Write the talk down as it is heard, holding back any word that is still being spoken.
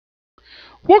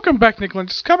Welcome back, Nick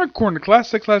Lenz. Comic Corner,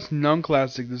 Classic,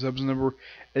 Non-Classic. This episode number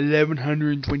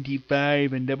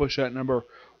 1125 and Doubleshot number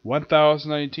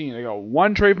 1019. I got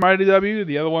one trade from IDW,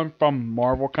 the other one from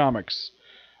Marvel Comics.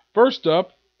 First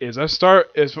up is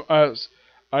IDW.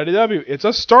 It's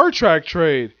a Star Trek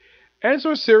trade. And it's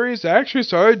a series that actually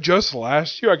started just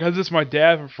last year. I got this from my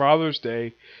dad for Father's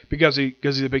Day because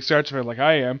he's a big Star Trek fan like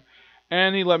I am.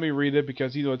 And he let me read it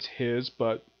because he knows it's his,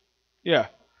 but yeah.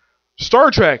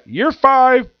 Star Trek, Year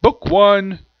 5, Book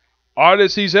 1,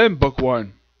 Odysseys and Book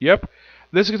 1. Yep,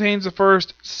 this contains the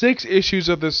first 6 issues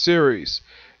of this series.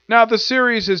 Now, the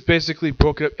series is basically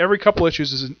broken up. Every couple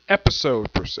issues is an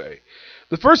episode, per se.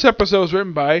 The first episode was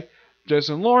written by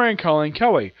Jason Laurie and Colin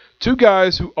Kelly, two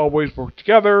guys who always worked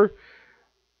together.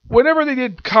 Whenever they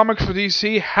did comics for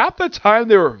DC, half the time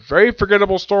they were very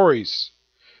forgettable stories.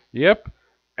 Yep,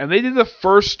 and they did the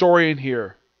first story in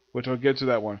here, which I'll get to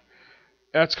that one.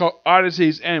 That's called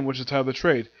Odyssey's End, which is the title of the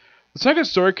trade. The second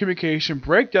story, Communication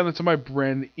Breakdown, that's by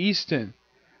Brandon Easton.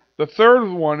 The third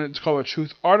one is called A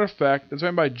Truth Artifact. That's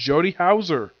written by Jody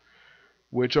Hauser,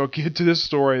 which I'll get to this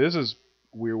story. This is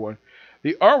a weird one.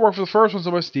 The artwork for the first one is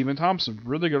by Stephen Thompson.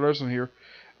 Really good artist on here.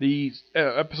 The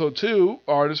episode 2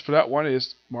 artist for that one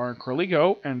is Martin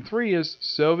Carlico, and 3 is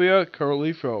Sylvia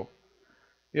Carlifo.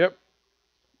 Yep.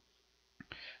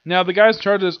 Now, the guys in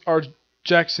charge are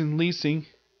Jackson Leasing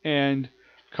and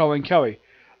Colin Kelly.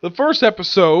 The first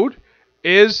episode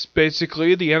is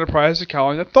basically the Enterprise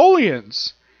encountering the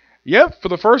Tholians. Yep, for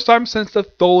the first time since the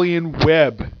Tholian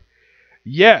Web.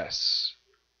 Yes.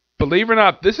 Believe it or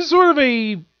not, this is sort of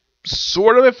a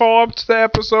follow-up to the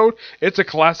episode. It's a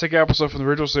classic episode from the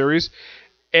original series,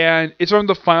 and it's from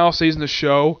the final season of the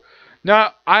show.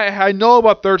 Now, I know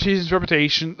about third season's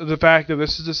reputation, the fact that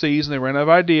this is the season they ran out of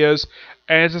ideas,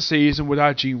 and it's a season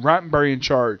without Gene Roddenberry in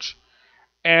charge.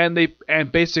 And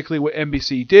basically what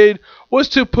NBC did was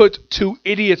to put 2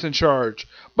 idiots in charge.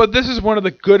 But this is one of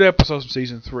the good episodes of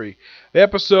Season 3. The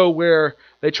episode where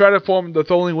they try to form the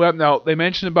Tholian Web. Now, they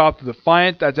mentioned about the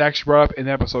Defiant that's actually brought up in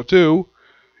Episode 2.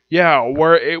 Yeah,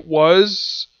 where it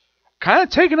was kind of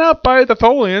taken out by the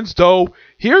Tholians, though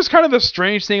here's kind of the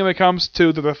strange thing when it comes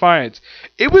to the Defiant.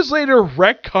 It was later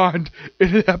retconned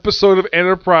in an episode of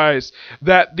Enterprise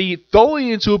that the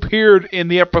Tholians who appeared in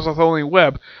the episode Tholian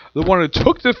Web, the one who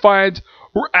took Defiant,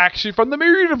 were actually from the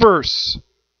Mirror Universe.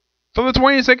 From the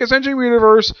 22nd century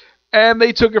universe, and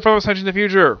they took it from a century in the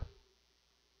future.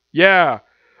 Yeah.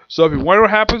 So if you wonder what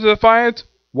happens to Defiant,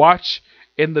 watch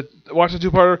the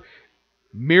 2-parter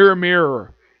Mirror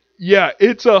Mirror. Yeah,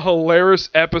 it's a hilarious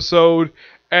episode,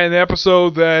 and an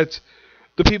episode that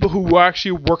the people who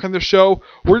actually work on the show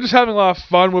were just having a lot of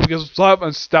fun with because there's a lot of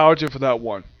nostalgia for that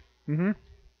one. And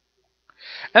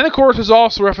of course, there's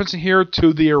also referencing here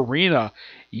to the arena.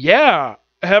 Yeah,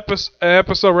 episode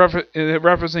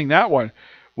referencing that one,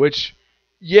 which,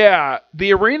 yeah,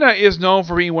 the arena is known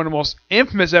for being one of the most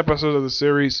infamous episodes of the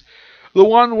series. The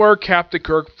one where Captain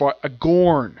Kirk fought a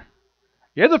Gorn.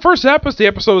 Yeah, the first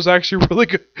episode was actually really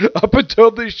good up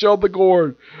until they showed the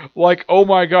Gorn. Like, oh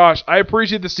my gosh, I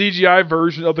appreciate the CGI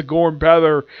version of the Gorn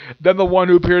better than the one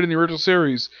who appeared in the original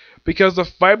series. Because the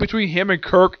fight between him and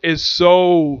Kirk is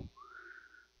so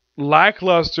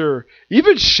lackluster.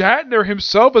 Even Shatner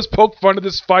himself has poked fun at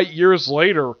this fight years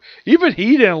later. Even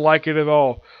he didn't like it at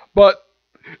all.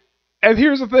 And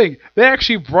here's the thing, they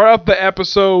actually brought up the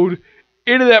episode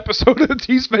in an episode of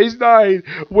Deep Space Nine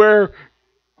where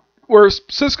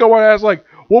Cisco asks, like,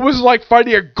 what was it like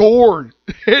fighting a Gorn?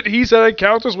 And he said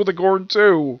encounters with a Gorn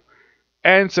too.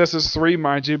 And says it's 3,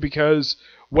 mind you, because,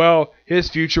 well, his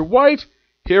future wife,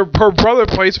 her brother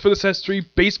plays for the SS3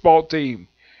 baseball team.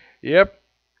 Yep.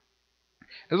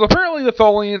 And so apparently the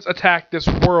Tholians attacked this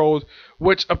world,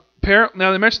 which apparently,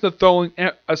 now they mentioned the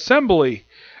Tholian assembly.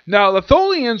 Now, the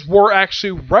Tholians were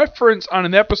actually referenced on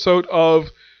an episode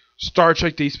of Star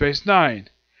Trek Deep Space Nine.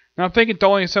 Now, I'm thinking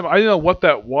Tholian assembly, I didn't know what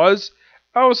that was.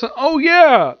 I was like, oh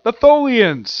yeah, the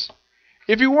Tholians.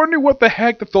 If you're wondering what the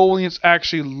heck the Tholians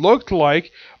actually looked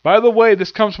like, by the way,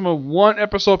 this comes from a 1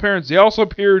 episode appearance. They also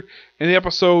appeared in the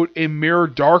episode in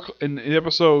the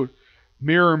episode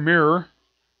Mirror Mirror.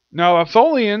 Now, the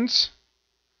Tholians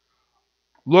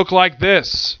look like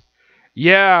this.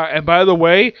 Yeah, and by the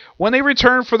way, when they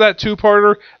returned for that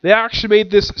 2-parter, they actually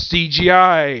made this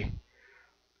CGI.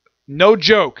 No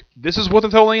joke. This is what the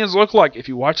Tholians look like. If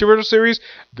you watch the original series,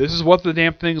 this is what the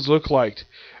damn things look like.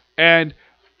 And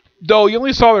though you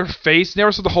only saw their face,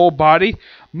 never saw the whole body,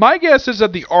 my guess is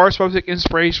that the artist probably took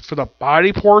inspiration for the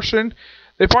body portion.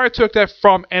 They probably took that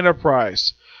from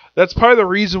Enterprise. That's probably the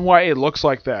reason why it looks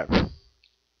like that.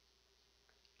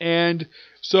 And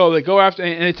so they go after,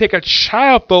 and they take a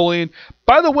child Tholian.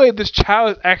 By the way, this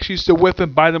child is actually still with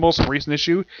them by the most recent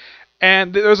issue.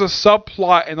 And there's a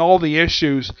subplot in all the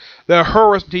issues that her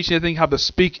wasn't teaching anything how to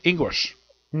speak English.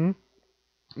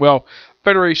 Well,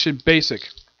 Federation Basic.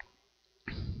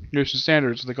 Federation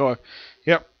Standards, they call it.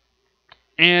 Yep.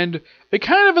 And they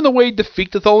kind of, in a way,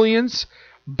 defeat the Tholians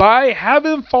by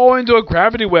having them fall into a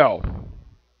gravity well.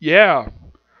 Yeah.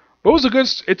 But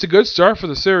it's a good start for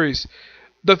the series.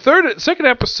 The second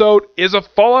episode is a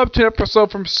follow-up to an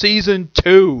episode from Season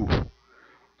 2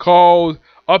 called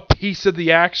A Piece of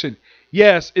the Action.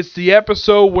 Yes, it's the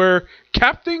episode where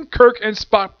Captain Kirk and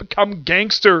Spock become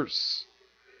gangsters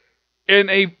in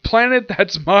a planet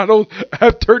that's modeled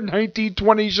after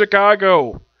 1920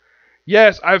 Chicago.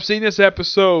 Yes, I've seen this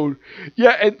episode.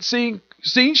 Yeah, and seeing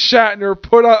Shatner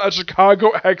put on a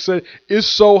Chicago accent is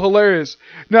so hilarious.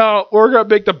 Now, we're going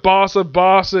to make the boss of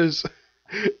bosses.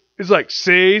 It's like,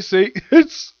 see?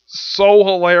 It's so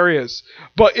hilarious.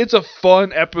 But it's a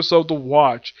fun episode to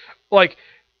watch. Like,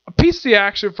 A Piece of the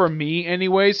Action for me,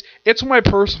 anyways, it's one of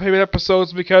my personal favorite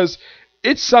episodes because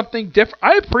it's something different.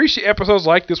 I appreciate episodes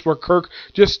like this where Kirk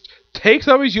just takes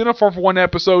off his uniform for one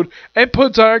episode and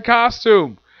puts on a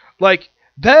costume. Like,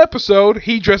 that episode,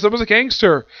 he dressed up as a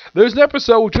gangster. There's an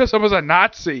episode where he dressed up as a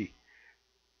Nazi.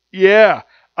 Yeah,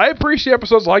 I appreciate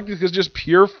episodes like this because it's just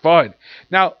pure fun.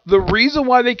 Now, the reason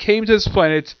why they came to this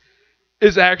planet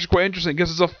is actually quite interesting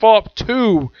because it's a follow-up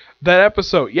to that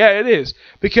episode. Yeah, it is.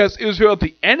 Because it was revealed at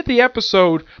the end of the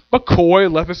episode,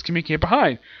 McCoy left his communicator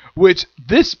behind. Which,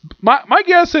 my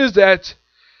guess is that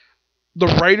the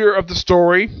writer of the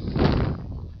story,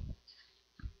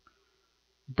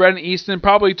 Brendan Easton,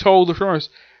 probably told the showrunners,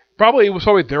 it was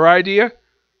probably their idea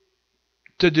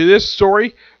to do this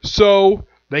story. So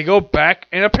they go back,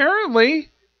 and apparently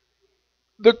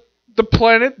the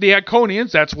planet, the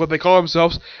Iconians, that's what they call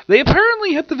themselves, they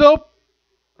apparently had developed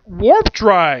warp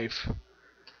drive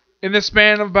in the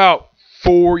span of about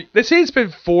they say it's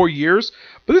been 4 years,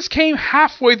 but this came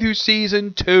halfway through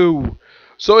Season 2.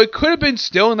 So it could have been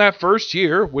still in that first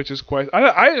year, which is quite...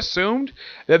 I assumed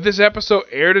that this episode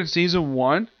aired in Season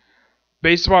 1,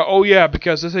 based upon,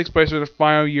 because this takes place in the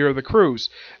final year of the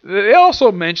cruise. They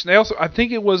also mentioned, I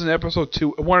think it was in episode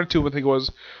 1 or 2, I think it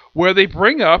was, where they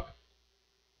bring up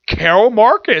Carol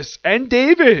Marcus and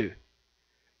David.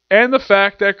 And the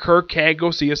fact that Kirk can't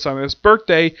go see his son on his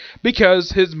birthday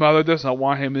because his mother does not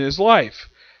want him in his life.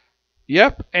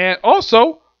 Yep, and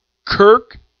also,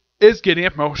 Kirk is getting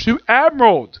a promotion to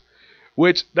Admiral,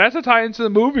 which that's a tie into the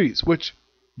movies, which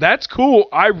that's cool.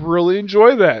 I really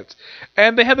enjoy that.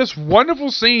 And they had this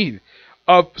wonderful scene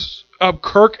of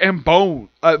Kirk and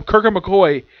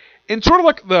McCoy in sort of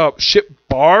like the ship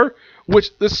bar,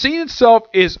 which the scene itself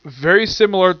is very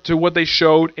similar to what they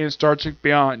showed in Star Trek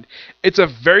Beyond. It's a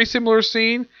very similar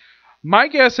scene. My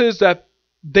guess is that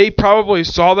they probably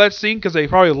saw that scene because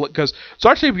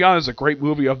Star Trek Beyond is a great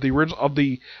movie of the original of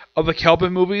the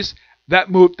Kelvin movies.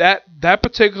 That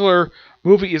particular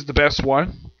movie is the best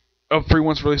one of 3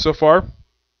 ones released so far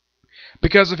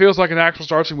because it feels like an actual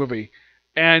Star Trek movie.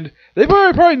 And they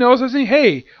probably noticed and saying,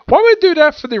 "Hey, why would we do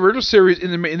that for the original series in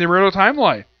the original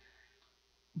timeline?"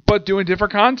 But doing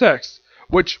different context,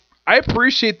 which I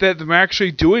appreciate that them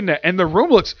actually doing that. And the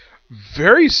room looks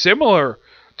very similar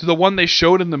to the one they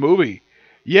showed in the movie.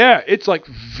 Yeah, it's like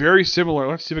very similar.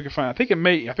 Let's see if I can find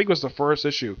it. I think it was the first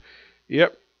issue.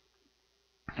 Yep.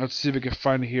 Let's see if we can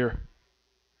find it here.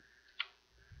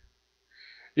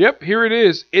 Yep, here it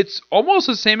is. It's almost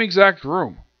the same exact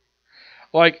room.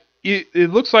 Like it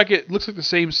looks like the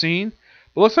same scene,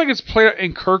 but it looks like it's played out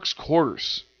in Kirk's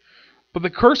quarters. But the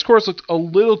Kirk's quarters looked a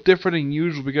little different than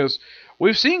usual because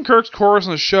we've seen Kirk's quarters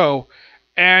on the show,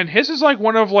 and his is like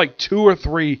one of like 2 or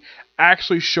 3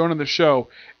 actually shown in the show.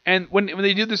 And when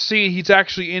they do the scene, he's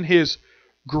actually in his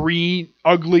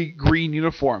ugly green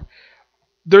uniform.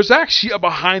 There's actually a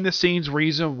behind-the-scenes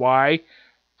reason why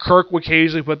Kirk would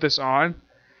occasionally put this on.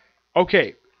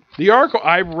 Okay, the article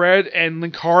I've read, and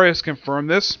Linkarius confirmed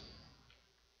this.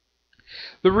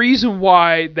 The reason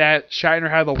why that Shatner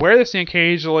had to wear this thing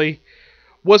occasionally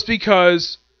was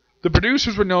because the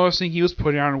producers were noticing he was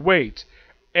putting on weight.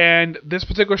 And this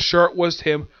particular shirt was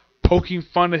him poking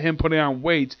fun at him putting on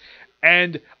weight.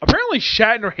 And apparently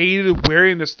Shatner hated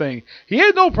wearing this thing. He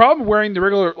had no problem wearing the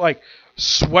regular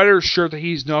sweater shirt that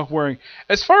he's not wearing.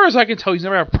 As far as I can tell, he's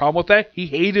never had a problem with that. He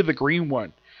hated the green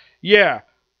one. Yeah.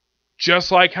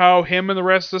 Just like how him and the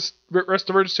rest of the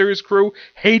Virgin Series crew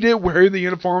hated wearing the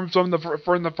uniforms from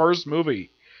the first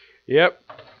movie. Yep.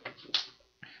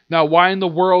 Now, why in the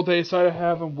world they decided to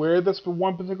have him wear this for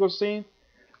one particular scene?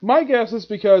 My guess is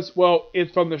because, well,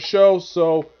 it's from the show,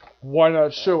 so why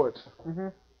not show it?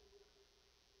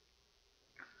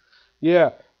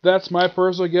 Yeah, that's my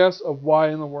personal guess of why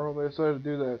in the world they decided to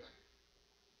do that.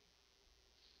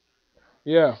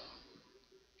 Yeah.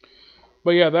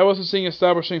 But yeah, that was the thing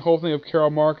establishing the whole thing of Carol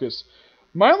Marcus.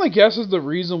 My only guess is the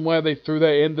reason why they threw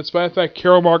that in, despite the fact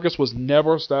Carol Marcus was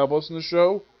never established in the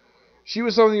show. She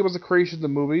was something that was a creation of the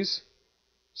movies.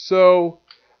 So,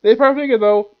 they probably figured,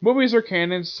 though, movies are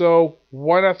canon, so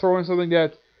why not throw in something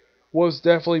that was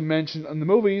definitely mentioned in the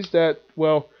movies that,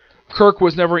 well, Kirk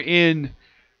was never in,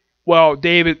 well,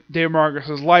 David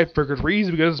Marcus's life for good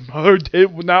reason, because his mother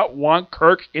did not want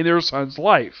Kirk in her son's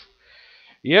life.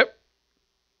 Yep.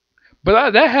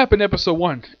 But that happened in episode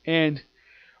 1. And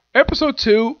episode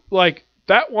 2, like,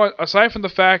 that one, aside from the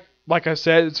fact, like I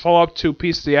said, it's follow-up to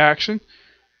Piece of the Action,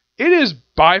 it is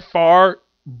by far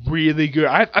really good.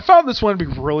 I found this one to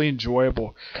be really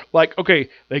enjoyable. Like, okay,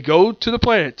 they go to the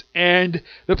planet, and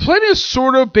the planet is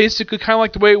sort of basically kind of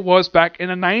like the way it was back in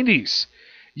the 90s.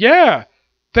 Yeah,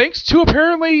 thanks to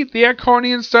apparently the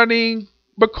Aconian studying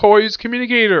McCoy's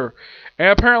communicator, and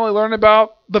apparently learn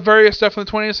about the various stuff in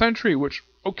the 20th century, which,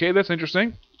 okay, that's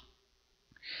interesting.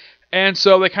 And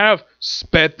so they kind of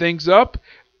sped things up,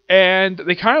 and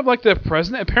they kind of like the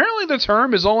present. Apparently the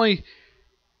term is only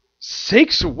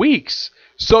 6 weeks.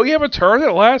 So you have a term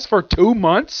that lasts for 2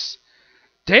 months?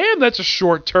 Damn, that's a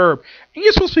short term. And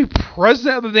you're supposed to be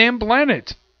president of the damn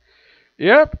planet.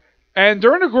 Yep. And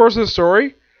during the course of the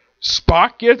story,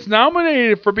 Spock gets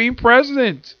nominated for being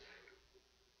president.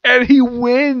 And he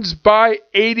wins by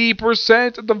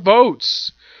 80% of the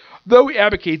votes. Though he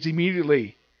advocates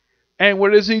immediately. And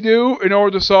what does he do in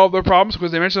order to solve their problems?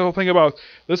 Because they mentioned the whole thing about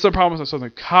this is the problems on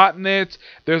Southern Continent.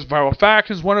 There's viral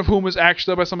factions, one of whom was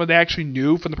actually by someone they actually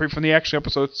knew from the action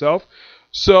episode itself.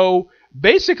 So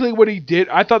basically, what he did,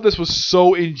 I thought this was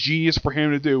so ingenious for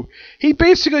him to do. He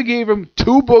basically gave him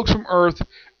 2 books from Earth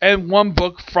and 1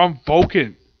 book from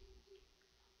Vulcan.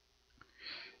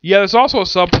 Yeah, there's also a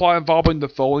subplot involving the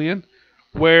Tholian,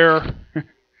 where,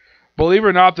 believe it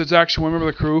or not, there's actually one member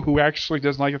of the crew who actually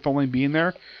doesn't like the Tholian being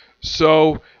there.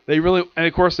 So they really, and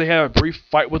of course they had a brief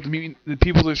fight with the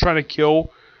people that were trying to kill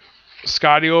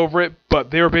Scotty over it, but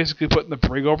they were basically putting the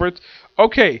brig over it.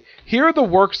 Okay, here are the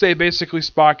works they basically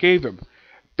Spock gave him.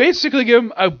 Basically give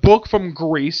him a book from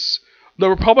Greece, the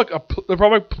Republic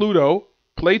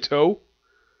Plato,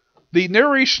 the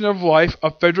Narration of Life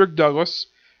of Frederick Douglass,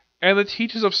 and the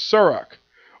Teachings of Surak,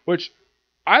 which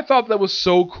I thought that was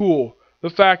so cool.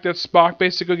 The fact that Spock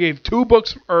basically gave 2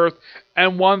 books from Earth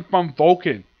and 1 from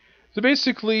Vulcan. So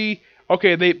basically,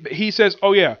 okay, he says,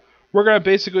 oh yeah, we're going to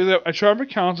basically have a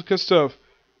triumvirate council consist of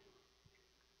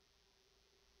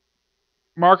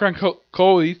Marcon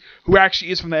Coley, who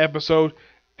actually is from the episode,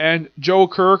 and Joe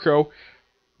Kirko.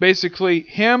 Basically,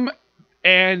 him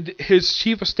and his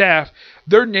chief of staff,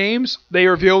 their names, they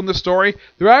reveal in the story,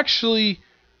 they're actually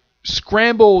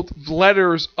scrambled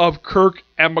letters of Kirk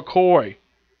and McCoy.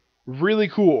 Really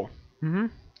cool. The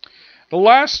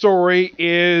last story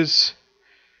is,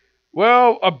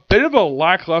 well, a bit of a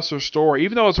lackluster story.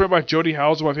 Even though it's written by Jody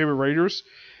Howes, one of my favorite writers,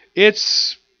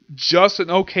 it's just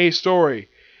an okay story.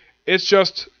 It's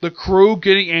just the crew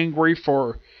getting angry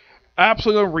for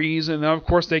absolutely no reason. And of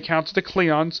course, they encounter the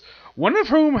Klingons, one of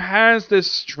whom has this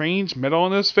strange metal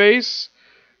in his face.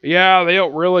 Yeah, they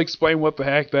don't really explain what the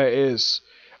heck that is.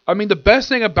 I mean, the best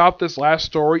thing about this last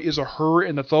story is Uhura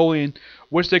and the Tholian,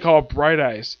 which they call Bright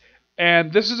Eyes.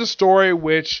 And this is a story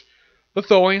which the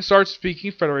Tholian starts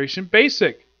speaking Federation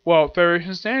Basic. Well,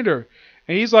 Federation Standard.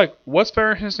 And he's like, what's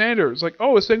Federation Standard? It's like,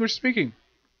 oh, it's English speaking.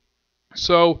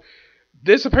 So,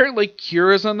 this apparently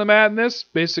cures them the madness,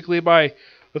 basically by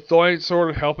the Tholian sort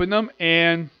of helping them.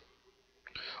 And,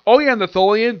 oh yeah, and the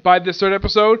Tholian, by this 3rd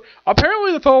episode,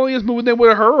 apparently the Tholian is moving in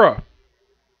with Uhura.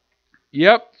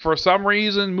 Yep, for some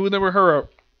reason, moving in with Uhura.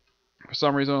 For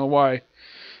some reason, I don't know why.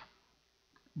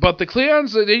 But the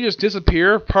Klingons, they just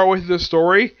disappear partway through the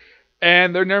story.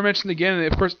 And they're never mentioned again.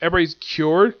 And of course, everybody's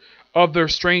cured of their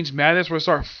strange madness where they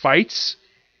start fights.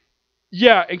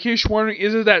 Yeah, in case you're wondering,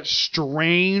 is it that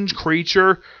strange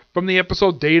creature from the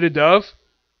episode Day to Dove?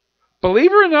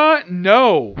 Believe it or not,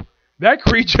 no. That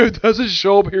creature doesn't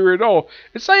show up here at all.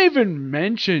 It's not even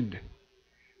mentioned.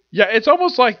 Yeah, it's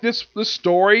almost like this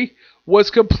story was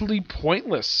completely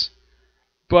pointless.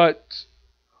 But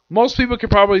most people can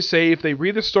probably say, if they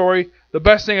read the story, the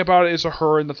best thing about it is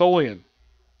her and the Tholian.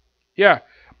 Yeah,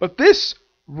 but this,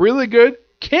 really good.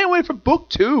 Can't wait for book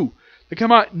 2 to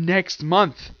come out next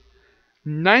month.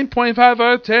 9.5 out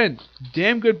of 10.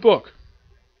 Damn good book.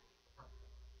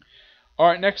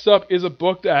 Alright, next up is a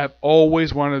book that I've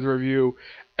always wanted to review.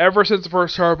 Ever since I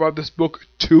first heard about this book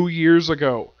 2 years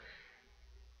ago.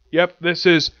 Yep, this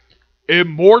is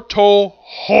Immortal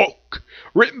Hulk,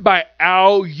 written by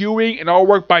Al Ewing and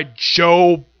artwork by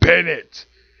Joe Bennett.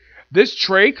 This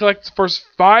trade collects the first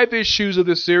 5 issues of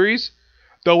this series,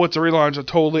 though it's a relaunch of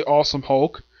Totally Awesome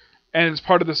Hulk, and it's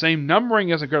part of the same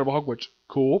numbering as Incredible Hulk, which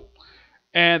cool.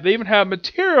 And they even have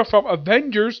material from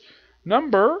Avengers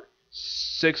number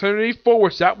 684,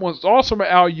 which that one's also from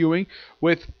Al Ewing,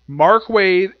 with Mark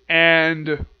Waid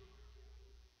and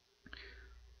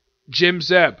Jim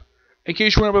Zeb. In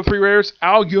case you remember the 3 writers,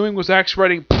 Al Ewing was actually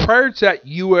writing prior to that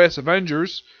US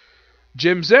Avengers.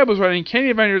 Jim Zeb was writing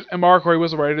Kenny Avengers, and Mark Waid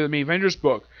was the writer of the main Avengers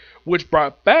book, which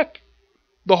brought back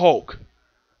the Hulk.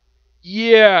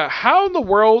 Yeah, how in the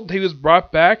world he was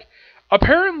brought back?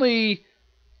 Apparently,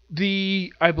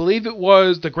 I believe it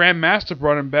was the Grand Master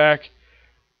brought him back.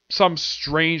 Some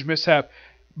strange mishap.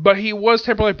 But he was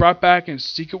temporarily brought back in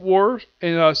Secret Wars,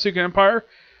 in Secret Empire.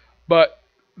 But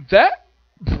that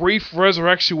brief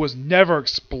resurrection was never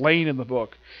explained in the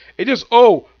book. It just,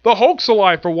 the Hulk's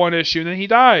alive for 1 issue and then he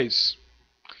dies.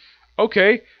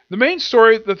 Okay, the main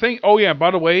story,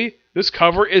 by the way, this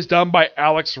cover is done by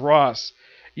Alex Ross.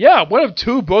 Yeah, one of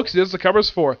 2 books he does the covers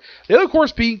for. The other, of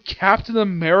course, being Captain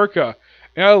America.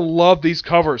 And I love these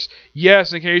covers.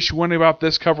 Yes, in case you're wondering about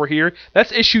this cover here,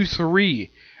 that's issue 3.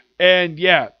 And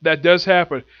yeah, that does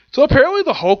happen. So apparently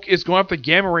the Hulk is going after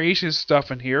gamma radiation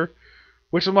stuff in here.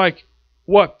 Which I'm like,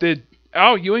 what, did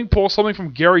Al Ewing pull something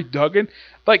from Gary Duggan?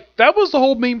 Like, that was the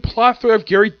whole main plot thread of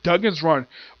Gary Duggan's run,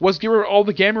 was get rid of all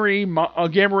the gamma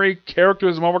ray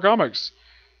characters in Marvel Comics.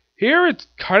 Here, it's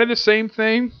kind of the same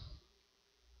thing.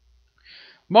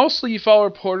 Mostly you follow a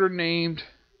reporter named,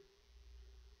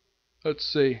 let's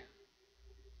see,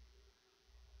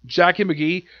 Jackie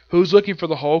McGee, who's looking for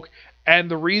the Hulk.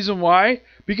 And the reason why?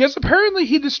 Because apparently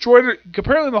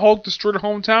the Hulk destroyed her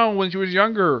hometown when she was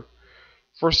younger.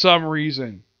 For some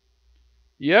reason.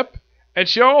 Yep. And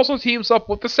she also teams up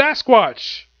with the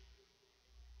Sasquatch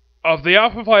of the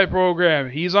Alpha Flight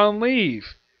program. He's on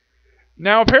leave.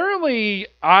 Now,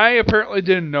 I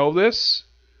didn't know this.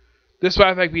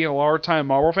 Despite the fact being a large-time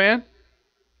Marvel fan.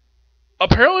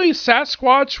 Apparently,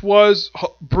 Sasquatch was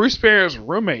Bruce Banner's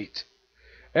roommate.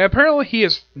 And apparently, he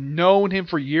has known him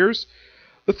for years.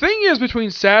 The thing is, between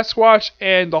Sasquatch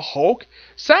and the Hulk,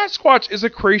 Sasquatch is a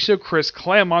creation of Chris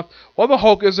Claremont, while the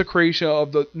Hulk is a creation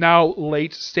of the now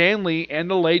late Stan Lee and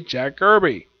the late Jack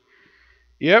Kirby.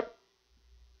 Yep.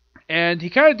 And he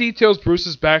kind of details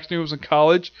Bruce's backstory when he was in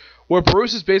college, where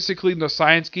Bruce is basically the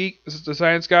science geek, the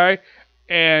science guy,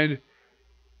 and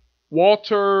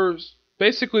Walter's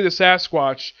basically the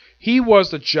Sasquatch. He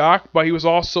was the jock, but he was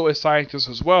also a scientist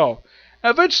as well.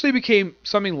 Eventually became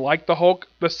something like the Hulk,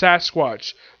 the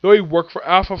Sasquatch, though he worked for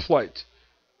Alpha Flight.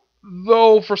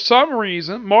 Though, for some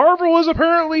reason, Marvel has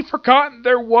apparently forgotten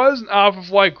there was an Alpha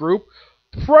Flight group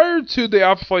prior to the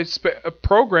Alpha Flight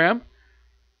program.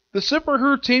 The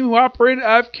superhero team who operated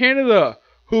out of Canada,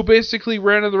 who basically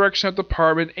ran in the direction of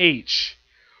Department H.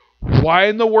 Why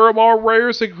in the world Marvel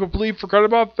writers they completely forgot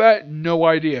about that? No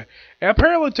idea. And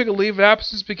apparently took a leave of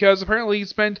absence because apparently he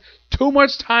spent too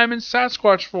much time in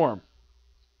Sasquatch form.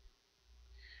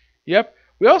 Yep.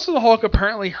 We also saw the Hulk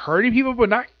apparently hurting people, but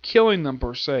not killing them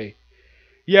per se.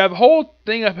 Yeah, the whole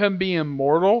thing of him being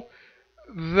immortal,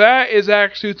 that is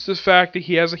actually to the fact that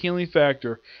he has a healing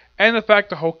factor, and the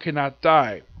fact the Hulk cannot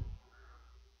die.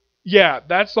 Yeah,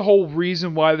 that's the whole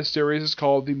reason why the series is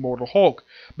called the Immortal Hulk,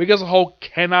 because the Hulk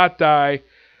cannot die,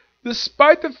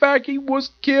 despite the fact he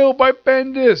was killed by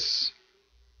Bendis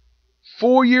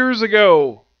 4 years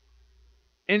ago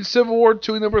in Civil War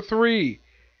II number 3.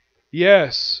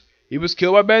 Yes. He was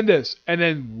killed by Bendis. And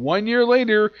then 1 year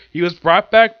later, he was brought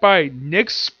back by Nick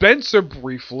Spencer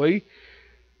briefly.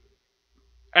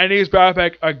 And he was brought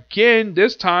back again,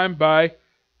 this time by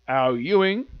Al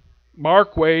Ewing,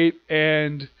 Mark Waid,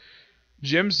 and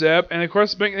Jim Zeb. And of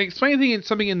course, they explain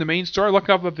something in the main story. Look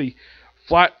up at the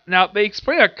flat. Now, they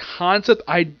explain a concept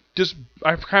I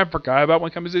kind of forgot about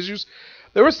when it comes to issues.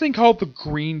 There was a thing called the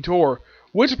Green Door,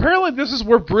 which apparently this is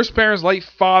where Bruce Banner's late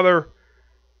father,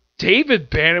 David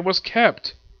Banner, was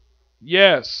kept.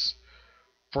 Yes.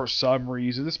 For some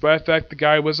reason, despite the fact the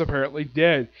guy was apparently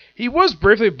dead. He was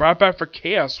briefly brought back for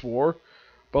Chaos War,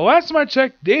 but last time I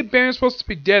checked, David Banner is supposed to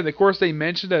be dead. Of course, they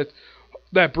mentioned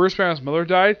that Bruce Banner's mother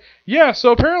died. Yeah,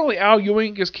 so apparently Al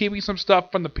Ewing is keeping some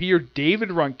stuff from the Peter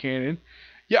David run canon.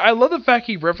 Yeah, I love the fact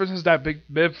he references that big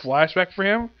flashback for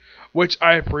him, which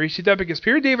I appreciate that because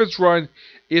Peter David's run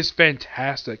is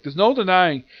fantastic. There's no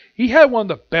denying he had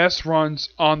one of the best runs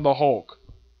on the Hulk.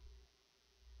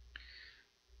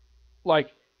 Like,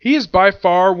 he is by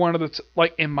far one of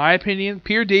the, in my opinion,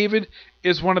 Peter David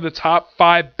is one of the top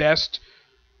 5 best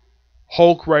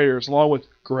Hulk writers, along with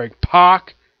Greg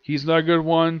Pak. He's another good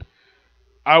one.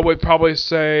 I would probably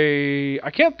say,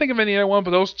 I can't think of any other one,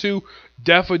 but those two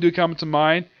definitely do come to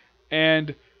mind.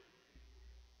 And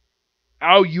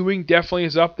Al Ewing definitely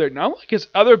is up there. Not like his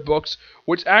other books,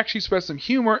 which actually spread some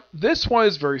humor. This one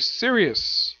is very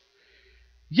serious.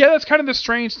 Yeah, that's kind of the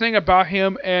strange thing about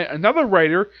him and another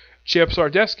writer, Chip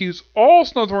Zdarsky, who's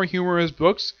also throwing humor in his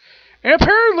books. And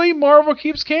apparently Marvel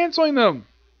keeps canceling them.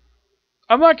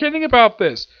 I'm not kidding about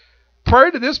this.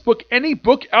 Prior to this book, any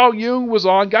book Al Ewing was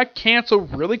on got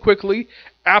canceled really quickly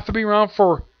after being around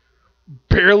for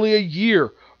barely a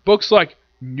year. Books like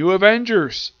New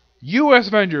Avengers, U.S.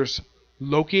 Avengers,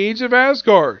 Loki Age of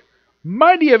Asgard,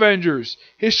 Mighty Avengers.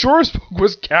 His shortest book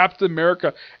was Captain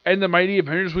America and the Mighty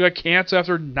Avengers, which got canceled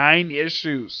after 9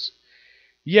 issues.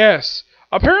 Yes,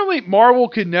 apparently Marvel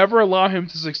could never allow him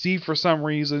to succeed for some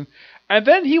reason, and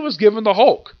then he was given the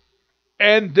Hulk.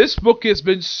 And this book has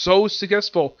been so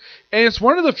successful. And it's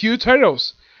one of the few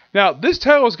titles. Now, this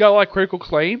title has got a lot of critical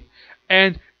acclaim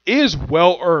and is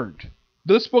well earned.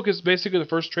 This book is basically the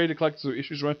first trade to collect the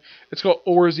issues run. It's called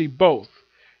Or Is He Both?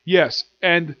 Yes,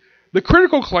 and the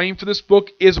critical acclaim for this book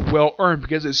is well earned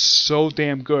because it's so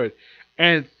damn good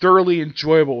and thoroughly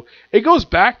enjoyable. It goes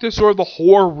back to sort of the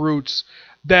horror roots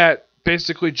that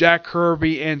basically Jack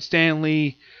Kirby and Stan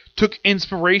Lee took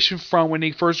inspiration from when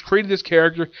they first created this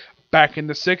character back in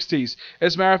the 60s.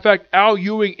 As a matter of fact, Al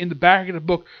Ewing in the back of the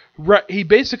book, he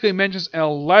basically mentions in a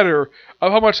letter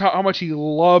of how much he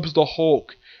loves the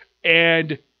Hulk.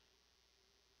 And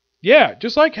yeah,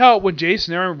 just like how when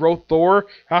Jason Aaron wrote Thor,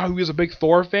 how he was a big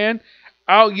Thor fan,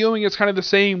 Al Ewing is kind of the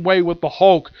same way with the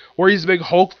Hulk, where he's a big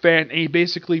Hulk fan and he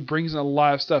basically brings in a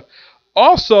lot of stuff.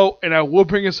 Also, and I will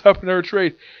bring this up in our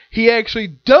trade, he actually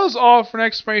does offer an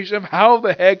explanation of how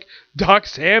the heck Doc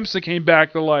Samson came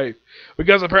back to life.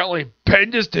 Because apparently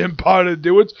Bendis didn't bother to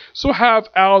do it, so have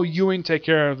Al Ewing take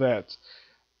care of that.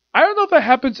 I don't know if that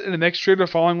happens in the next trade or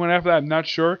following one after that, I'm not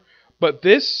sure. But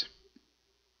this,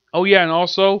 oh yeah, and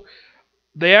also,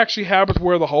 they actually have it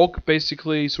where the Hulk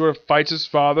basically sort of fights his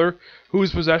father,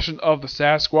 who's possession of the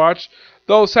Sasquatch.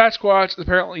 Though Sasquatch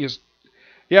apparently is,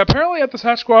 apparently the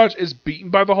Sasquatch is beaten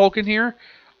by the Hulk in here.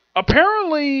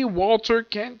 Apparently Walter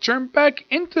can't turn back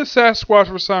into Sasquatch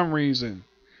for some reason.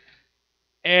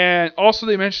 And also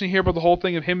they mention here about the whole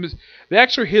thing of him,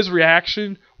 his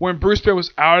reaction when Bruce Banner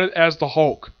was outed as the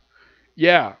Hulk.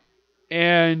 Yeah.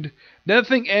 And then the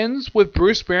thing ends with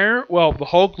Bruce Banner, the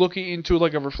Hulk looking into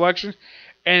like a reflection,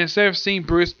 and instead of seeing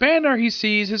Bruce Banner, he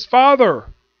sees his father.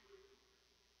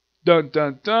 Dun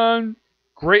dun dun.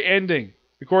 Great ending.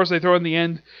 Of course, they throw in the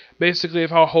end basically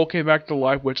of how Hulk came back to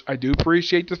life, which I do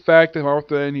appreciate the fact that Marvel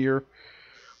threw in here.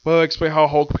 But I'll explain how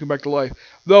Hulk came back to life.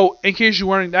 Though, in case you're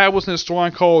wondering, that was in a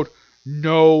storyline called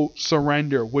No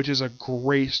Surrender, which is a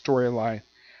great storyline.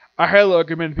 I highly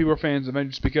recommend people are fans of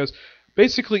Avengers because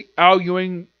basically Al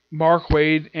Ewing, Mark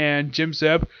Waid, and Jim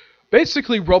Zeb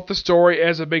basically wrote the story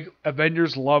as a big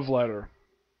Avengers love letter.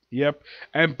 Yep.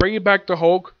 And bringing back the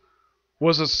Hulk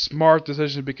was a smart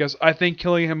decision because I think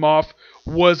killing him off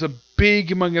was a big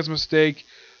humongous mistake.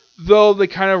 Though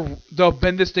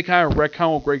Bendis they kind of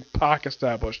retcon what Greg Pak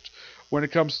established when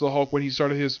it comes to the Hulk when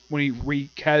he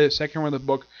recast his second run of the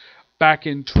book back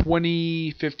in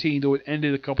 2015, though it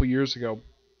ended a couple years ago.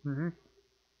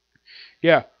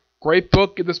 Yeah, great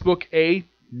book. Give this book a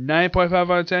 9.5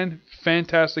 out of 10.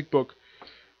 Fantastic book.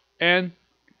 And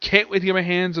can't wait to get my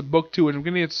hands on book 2, and I'm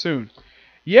getting it soon.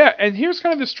 Yeah, and here's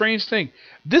kind of the strange thing.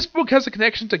 This book has a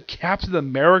connection to Captain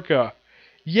America.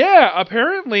 Yeah,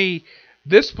 apparently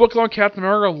this book and Captain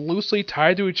America are loosely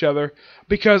tied to each other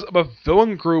because of a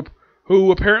villain group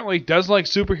who apparently doesn't like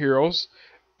superheroes,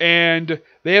 and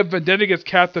they have vendetta against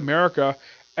Captain America,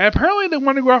 and apparently they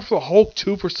want to go after the Hulk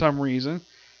too for some reason.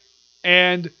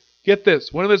 And get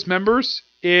this, one of its members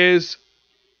is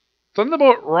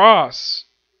Thunderbolt Ross,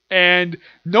 and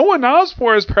Noah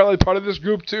Osborn is apparently part of this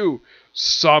group too,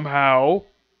 somehow.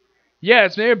 Yeah,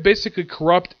 it's made of basically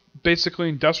corrupt,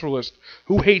 industrialists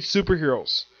who hate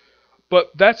superheroes.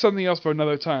 But that's something else for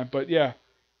another time. But yeah.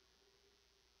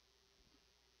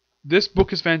 This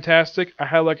book is fantastic. I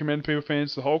highly recommend people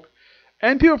fans of the Hulk.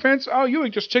 And people fans of Al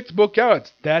Ewing, just check the book out.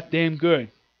 It's that damn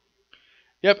good.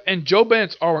 Yep, and Joe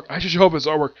Bennett's artwork. I just hope his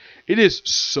artwork. It is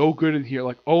so good in here.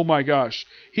 Like, oh my gosh.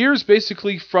 Here's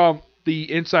basically from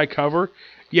the inside cover.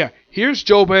 Yeah, here's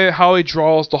Joe Bennett, how he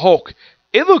draws the Hulk.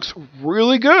 It looks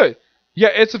really good. Yeah,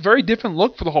 it's a very different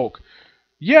look for the Hulk.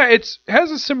 Yeah, it has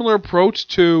a similar approach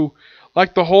to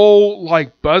like the whole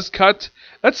buzz cut.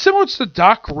 That's similar to the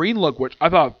Doc Green look, which I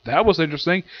thought that was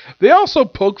interesting. They also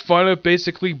poke fun at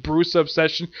basically Bruce's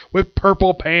obsession with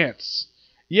purple pants.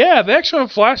 Yeah, they actually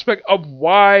have a flashback of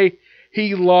why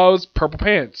he loves purple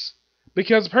pants.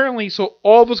 Because apparently he sold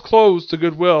all of his clothes to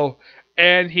Goodwill,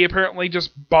 and he apparently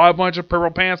just bought a bunch of purple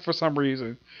pants for some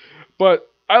reason. But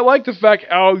I like the fact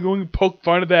Al Ewing poked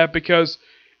fun at that because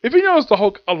if you notice the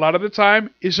Hulk a lot of the time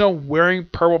is wearing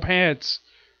purple pants.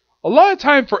 A lot of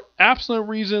time for absolute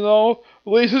reason though,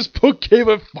 this book gave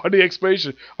a funny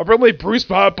explanation. Apparently Bruce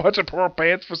bought a bunch of purple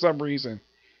pants for some reason.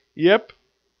 Yep.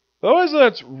 Otherwise,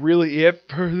 that's really it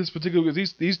for this particular.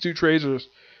 Because these two trades are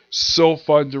so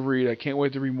fun to read. I can't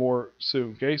wait to read more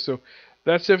soon. Okay, so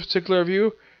that's it particular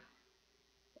review.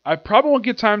 I probably won't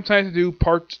get time tonight to do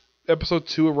episode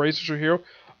 2 of Razor Hero.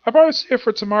 I'll probably see it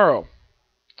for tomorrow.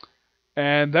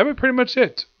 And that'll be pretty much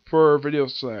it for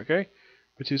videos tonight. Okay,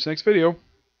 but see you next video.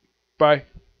 Bye.